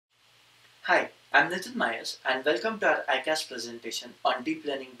Hi, I'm Nitin Myers and welcome to our ICASSP presentation on deep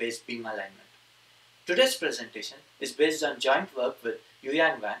learning based beam alignment. Today's presentation is based on joint work with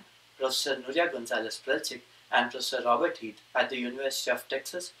Wang, Professor Nuria Gonzalez Prelcic and Professor Robert Heath at the University of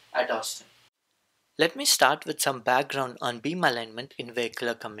Texas at Austin. Let me start with some background on beam alignment in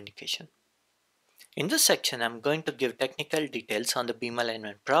vehicular communication. In this section, I'm going to give technical details on the beam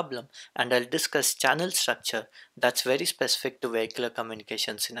alignment problem and I'll discuss channel structure that's very specific to vehicular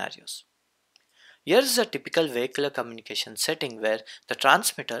communication scenarios. Here is a typical vehicular communication setting where the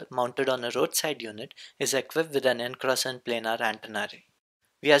transmitter mounted on a roadside unit is equipped with an N-cross-N planar antenna array.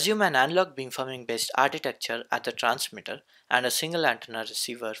 We assume an analog beamforming based architecture at the transmitter and a single antenna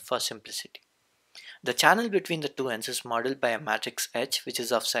receiver for simplicity. The channel between the two ends is modeled by a matrix H which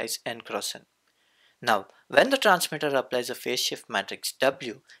is of size N cross N. Now, when the transmitter applies a phase shift matrix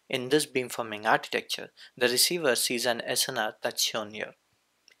W in this beamforming architecture, the receiver sees an SNR that's shown here.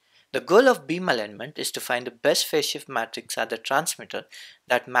 The goal of beam alignment is to find the best phase shift matrix at the transmitter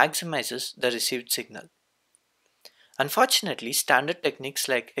that maximizes the received signal. Unfortunately, standard techniques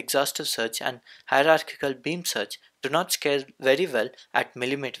like exhaustive search and hierarchical beam search do not scale very well at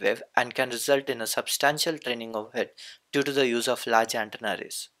mmWave and can result in a substantial training overhead due to the use of large antenna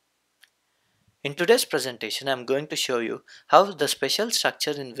arrays. In today's presentation, I am going to show you how the special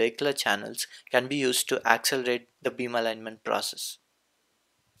structure in vehicular channels can be used to accelerate the beam alignment process.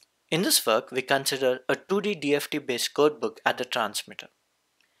 In this work, we consider a 2D DFT based codebook at the transmitter.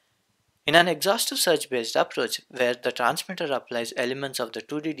 In an exhaustive search based approach where the transmitter applies elements of the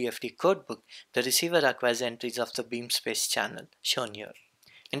 2D DFT codebook, the receiver acquires entries of the beam space channel, shown here.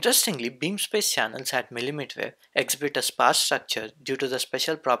 Interestingly, beam space channels at mmWave exhibit a sparse structure due to the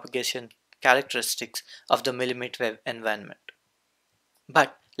special propagation characteristics of the mmWave environment.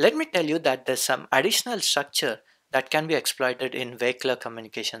 But let me tell you that there's some additional structure that can be exploited in vehicular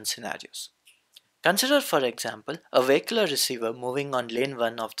communication scenarios. Consider, for example, a vehicular receiver moving on lane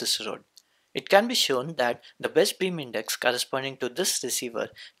 1 of this road. It can be shown that the best beam index corresponding to this receiver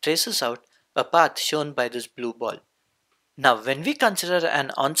traces out a path shown by this blue ball. Now, when we consider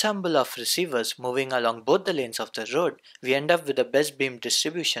an ensemble of receivers moving along both the lanes of the road, we end up with the best beam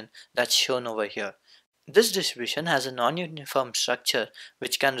distribution that's shown over here. This distribution has a non-uniform structure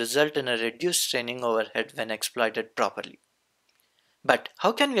which can result in a reduced training overhead when exploited properly. But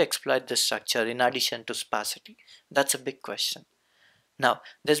how can we exploit this structure in addition to sparsity? That's a big question. Now,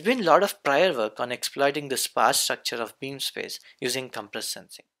 there's been a lot of prior work on exploiting the sparse structure of beam space using compressed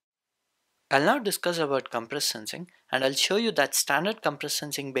sensing. I'll now discuss about compressed sensing and I'll show you that standard compressed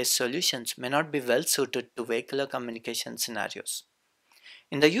sensing based solutions may not be well suited to vehicular communication scenarios.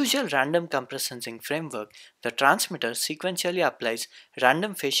 In the usual random compressed sensing framework, the transmitter sequentially applies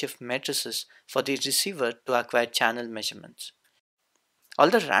random phase shift matrices for the receiver to acquire channel measurements.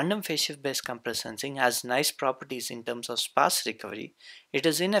 Although random phase shift based compressed sensing has nice properties in terms of sparse recovery, it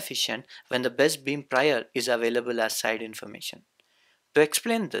is inefficient when the best beam prior is available as side information. To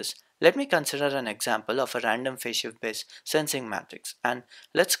explain this, let me consider an example of a random phase shift based sensing matrix and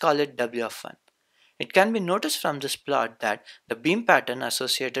let's call it W of 1. It can be noticed from this plot that the beam pattern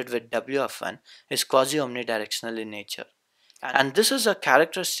associated with W of 1 is quasi-omnidirectional in nature. And this is a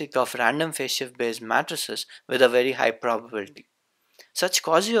characteristic of random phase shift based matrices with a very high probability. Such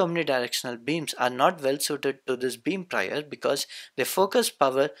quasi-omnidirectional beams are not well suited to this beam prior because they focus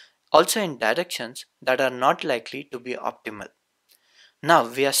power also in directions that are not likely to be optimal. Now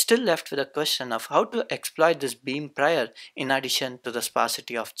we are still left with a question of how to exploit this beam prior in addition to the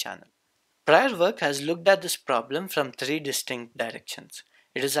sparsity of channel. Prior work has looked at this problem from three distinct directions.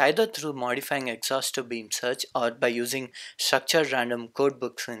 It is either through modifying exhaustive beam search or by using structured random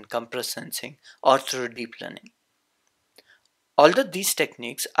codebooks in compressed sensing or through deep learning. Although these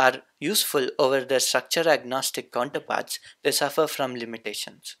techniques are useful over their structure agnostic counterparts, they suffer from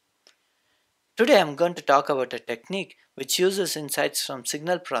limitations. Today I am going to talk about a technique which uses insights from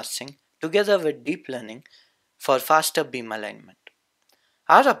signal processing together with deep learning for faster beam alignment.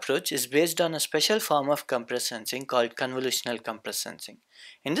 Our approach is based on a special form of compressed sensing called convolutional compressed sensing.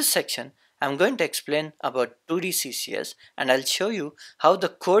 In this section, I am going to explain about 2D CCS and I'll show you how the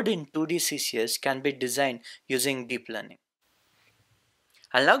code in 2D CCS can be designed using deep learning.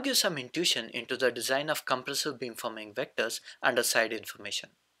 I'll now give some intuition into the design of compressive beamforming vectors under side information.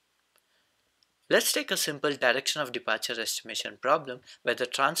 Let's take a simple direction of departure estimation problem where the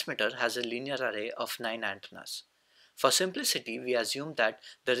transmitter has a linear array of 9 antennas. For simplicity, we assume that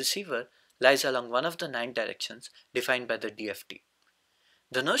the receiver lies along one of the 9 directions defined by the DFT.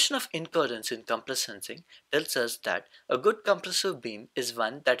 The notion of incoherence in compressed sensing tells us that a good compressive beam is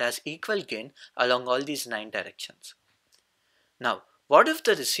one that has equal gain along all these 9 directions. Now, what if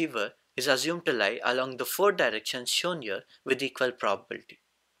the receiver is assumed to lie along the four directions shown here with equal probability.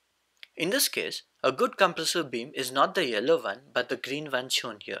 In this case, a good compressive beam is not the yellow one but the green one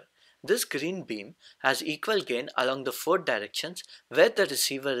shown here. This green beam has equal gain along the four directions where the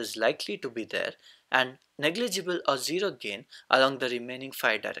receiver is likely to be there and negligible or zero gain along the remaining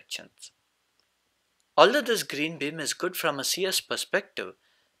five directions. Although this green beam is good from a CS perspective,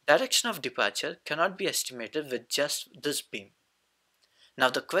 direction of departure cannot be estimated with just this beam. Now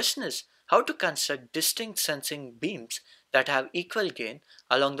the question is how to construct distinct sensing beams that have equal gain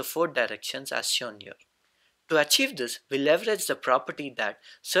along the four directions as shown here. To achieve this, we leverage the property that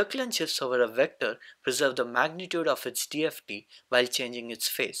circle shifts over a vector preserve the magnitude of its DFT while changing its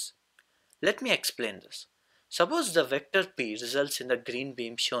phase. Let me explain this. Suppose the vector P results in the green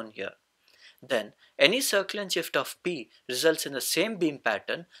beam shown here. Then, any circle shift of P results in the same beam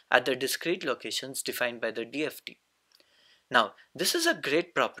pattern at the discrete locations defined by the DFT. Now, this is a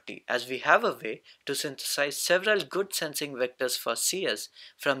great property as we have a way to synthesize several good sensing vectors for CS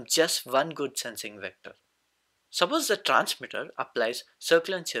from just one good sensing vector. Suppose the transmitter applies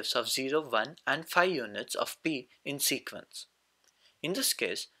circle shifts of 0, 1 and 5 units of P in sequence. In this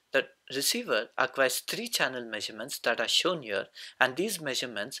case, the receiver acquires 3 channel measurements that are shown here, and these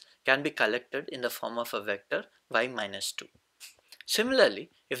measurements can be collected in the form of a vector y-2. Similarly,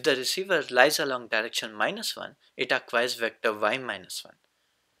 if the receiver lies along direction -1, it acquires vector y-1.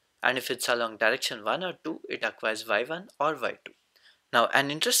 And if it's along direction 1 or 2, it acquires y1 or y2. Now,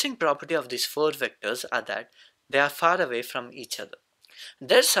 an interesting property of these 4 vectors are that they are far away from each other.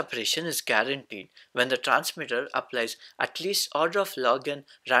 Their separation is guaranteed when the transmitter applies at least order of log n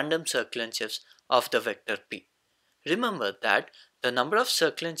random circle shifts of the vector p. Remember that the number of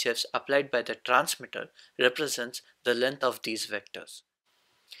circle shifts applied by the transmitter represents the length of these vectors.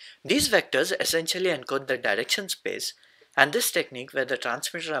 These vectors essentially encode the direction space, and this technique where the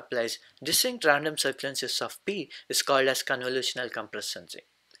transmitter applies distinct random circle shifts of p is called as convolutional compress sensing.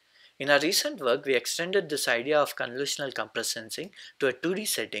 In our recent work, we extended this idea of convolutional compress sensing to a 2D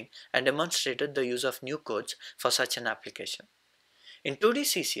setting and demonstrated the use of new codes for such an application. In 2D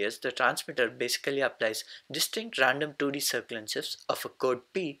CCS, the transmitter basically applies distinct random 2D circle shifts of a code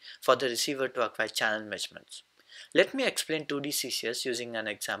P for the receiver to acquire channel measurements. Let me explain 2D CCS using an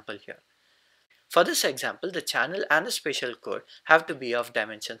example here. For this example, the channel and the spatial code have to be of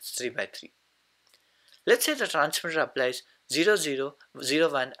dimensions 3 by 3. Let's say the transmitter applies 0, 0,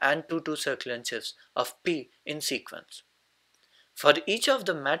 0, 1 and 2, 2 circle shifts of P in sequence. For each of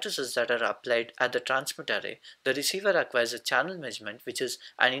the matrices that are applied at the transmit array, the receiver acquires a channel measurement which is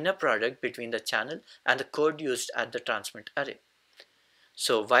an inner product between the channel and the code used at the transmit array.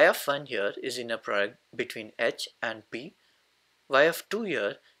 So y of 1 here is inner product between H and P, y of 2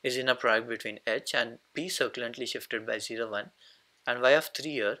 here is inner product between H and P circulantly shifted by 0, 1, and y of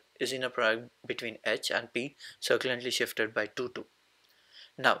 3 here is inner product between H and P circulantly shifted by 2, 2.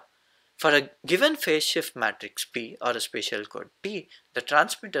 Now, for a given phase shift matrix P or a spatial code P, the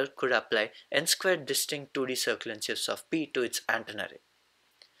transmitter could apply n squared distinct 2D circle shifts of P to its antenna array.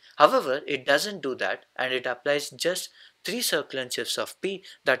 However, it doesn't do that and it applies just 3 circle shifts of P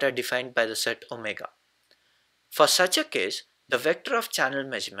that are defined by the set omega. For such a case, the vector of channel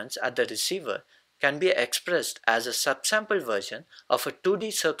measurements at the receiver can be expressed as a subsample version of a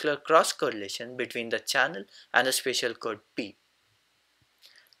 2D circular cross correlation between the channel and the spatial code P.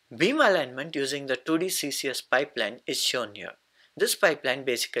 Beam alignment using the 2D CCS pipeline is shown here. This pipeline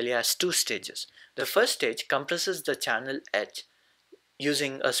basically has 2 stages. The first stage compresses the channel H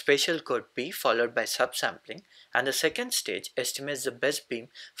using a spatial code P followed by subsampling, and the second stage estimates the best beam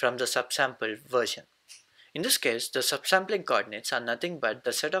from the subsampled version. In this case, the subsampling coordinates are nothing but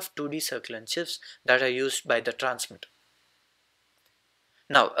the set of 2D circle shifts that are used by the transmitter.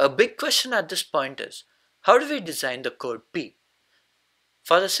 Now, a big question at this point is, how do we design the code P?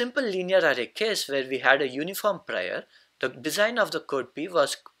 For the simple linear array case where we had a uniform prior, the design of the code P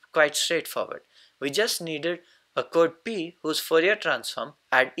was quite straightforward. We just needed a code P whose Fourier transform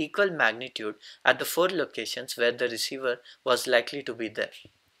had equal magnitude at the 4 locations where the receiver was likely to be there.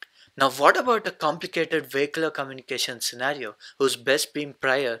 Now, what about a complicated vehicular communication scenario whose best beam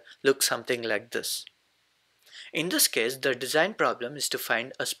prior looks something like this? In this case, the design problem is to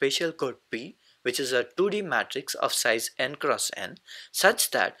find a spatial code P, which is a 2D matrix of size n cross n,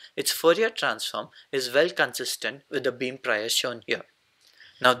 such that its Fourier transform is well consistent with the beam prior shown here.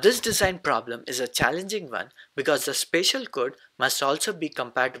 Now, this design problem is a challenging one because the spatial code must also be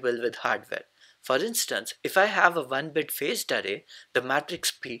compatible with hardware. For instance, if I have a 1-bit phased array, the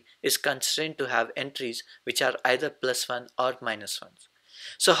matrix P is constrained to have entries which are either +1 or -1.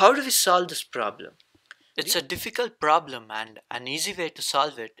 So how do we solve this problem? It's a difficult problem, and an easy way to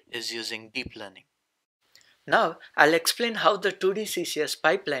solve it is using deep learning. Now, I'll explain how the 2D CCS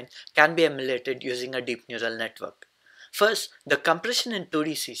pipeline can be emulated using a deep neural network. First, the compression in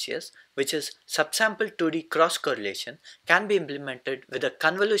 2D CCS, which is subsample 2D cross correlation, can be implemented with a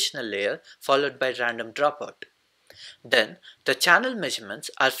convolutional layer followed by random dropout. Then, the channel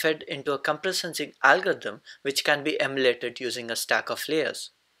measurements are fed into a compressing algorithm which can be emulated using a stack of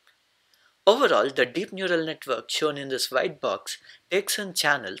layers. Overall, the deep neural network shown in this white box takes in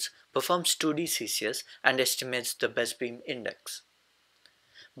channels, performs 2D CCS, and estimates the best beam index.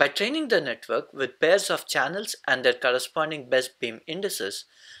 By training the network with pairs of channels and their corresponding best beam indices,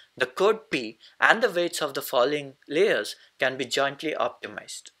 the code P and the weights of the following layers can be jointly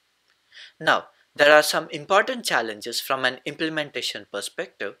optimized. Now, there are some important challenges from an implementation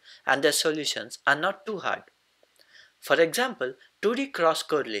perspective, and their solutions are not too hard. For example, 2D cross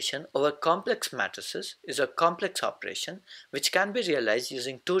correlation over complex matrices is a complex operation which can be realized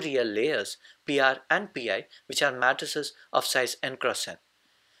using two real layers, PR and PI, which are matrices of size n cross n.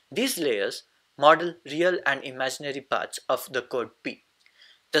 These layers model real and imaginary parts of the code P.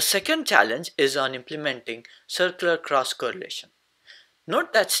 The second challenge is on implementing circular cross correlation.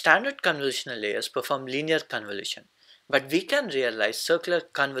 Note that standard convolutional layers perform linear convolution, but we can realize circular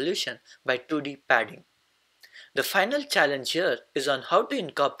convolution by 2D padding. The final challenge here is on how to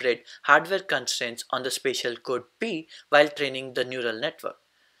incorporate hardware constraints on the spatial code P while training the neural network.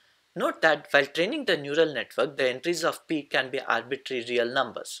 Note that while training the neural network, the entries of P can be arbitrary real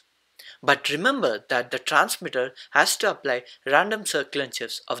numbers. But remember that the transmitter has to apply random circulant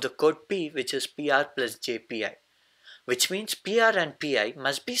shifts of the code P, which is PR plus JPI, which means PR and PI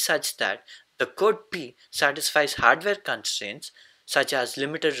must be such that the code P satisfies hardware constraints such as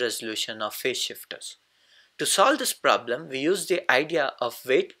limited resolution of phase shifters. To solve this problem, we use the idea of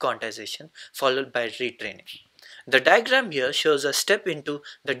weight quantization followed by retraining. The diagram here shows a step into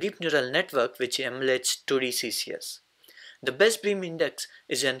the deep neural network which emulates 2D CCS. The best beam index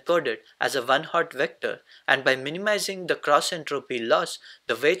is encoded as a one-hot vector, and by minimizing the cross-entropy loss,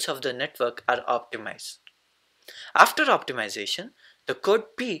 the weights of the network are optimized. After optimization, the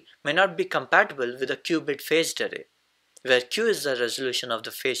code P may not be compatible with a qubit phased array, where Q is the resolution of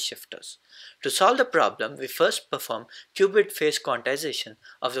the phase shifters. To solve the problem, we first perform qubit phase quantization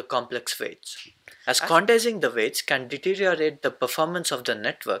of the complex weights. As quantizing the weights can deteriorate the performance of the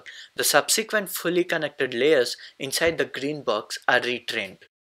network, the subsequent fully connected layers inside the green box are retrained.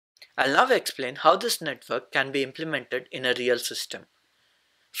 I'll now explain how this network can be implemented in a real system.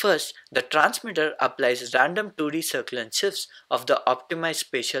 First, the transmitter applies random 2D circulant shifts of the optimized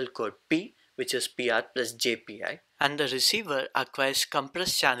spatial code P, which is PR plus JPI, and the receiver acquires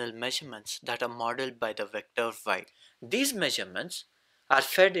compressed channel measurements that are modeled by the vector Y. These measurements are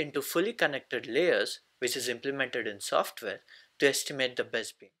fed into fully connected layers, which is implemented in software to estimate the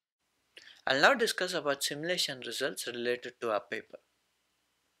best beam. I'll now discuss about simulation results related to our paper.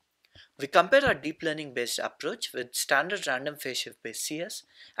 We compare our deep learning based approach with standard random phase shift based CS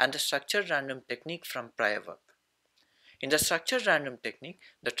and the structured random technique from prior work. In the structured random technique,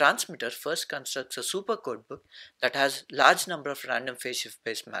 the transmitter first constructs a supercode book that has large number of random phase shift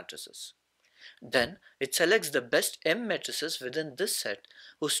based matrices. Then, it selects the best M matrices within this set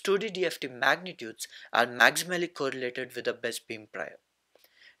whose 2D DFT magnitudes are maximally correlated with the best beam prior.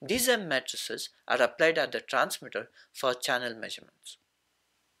 These M matrices are applied at the transmitter for channel measurements.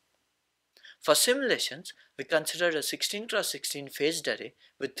 For simulations, we considered a 16x16 phased array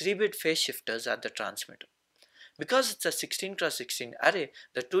with 3-bit phase shifters at the transmitter. Because it's a 16x16 array,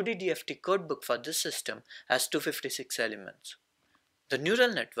 the 2D DFT codebook for this system has 256 elements. The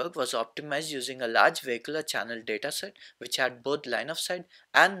neural network was optimized using a large vehicular channel dataset which had both line of sight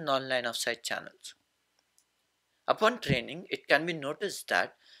and non-line of sight channels. Upon training, it can be noticed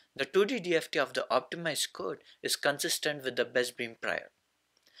that the 2D DFT of the optimized code is consistent with the best beam prior.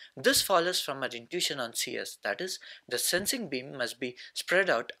 This follows from our intuition on CS, that is, the sensing beam must be spread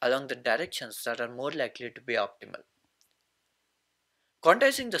out along the directions that are more likely to be optimal.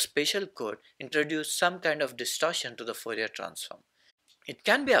 Quantizing the spatial code introduced some kind of distortion to the Fourier transform. It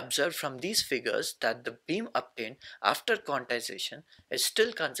can be observed from these figures that the beam obtained after quantization is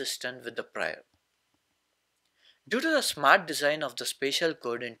still consistent with the prior. Due to the smart design of the spatial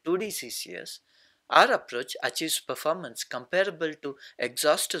code in 2D CCS, our approach achieves performance comparable to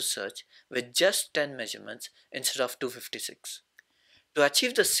exhaustive search with just 10 measurements instead of 256. To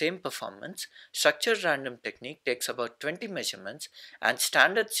achieve the same performance, structured random technique takes about 20 measurements and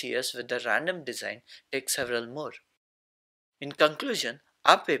standard CS with the random design takes several more. In conclusion,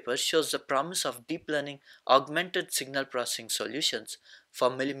 our paper shows the promise of deep learning augmented signal processing solutions for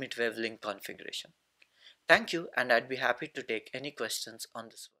mmWave link configuration. Thank you, and I'd be happy to take any questions on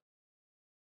this one.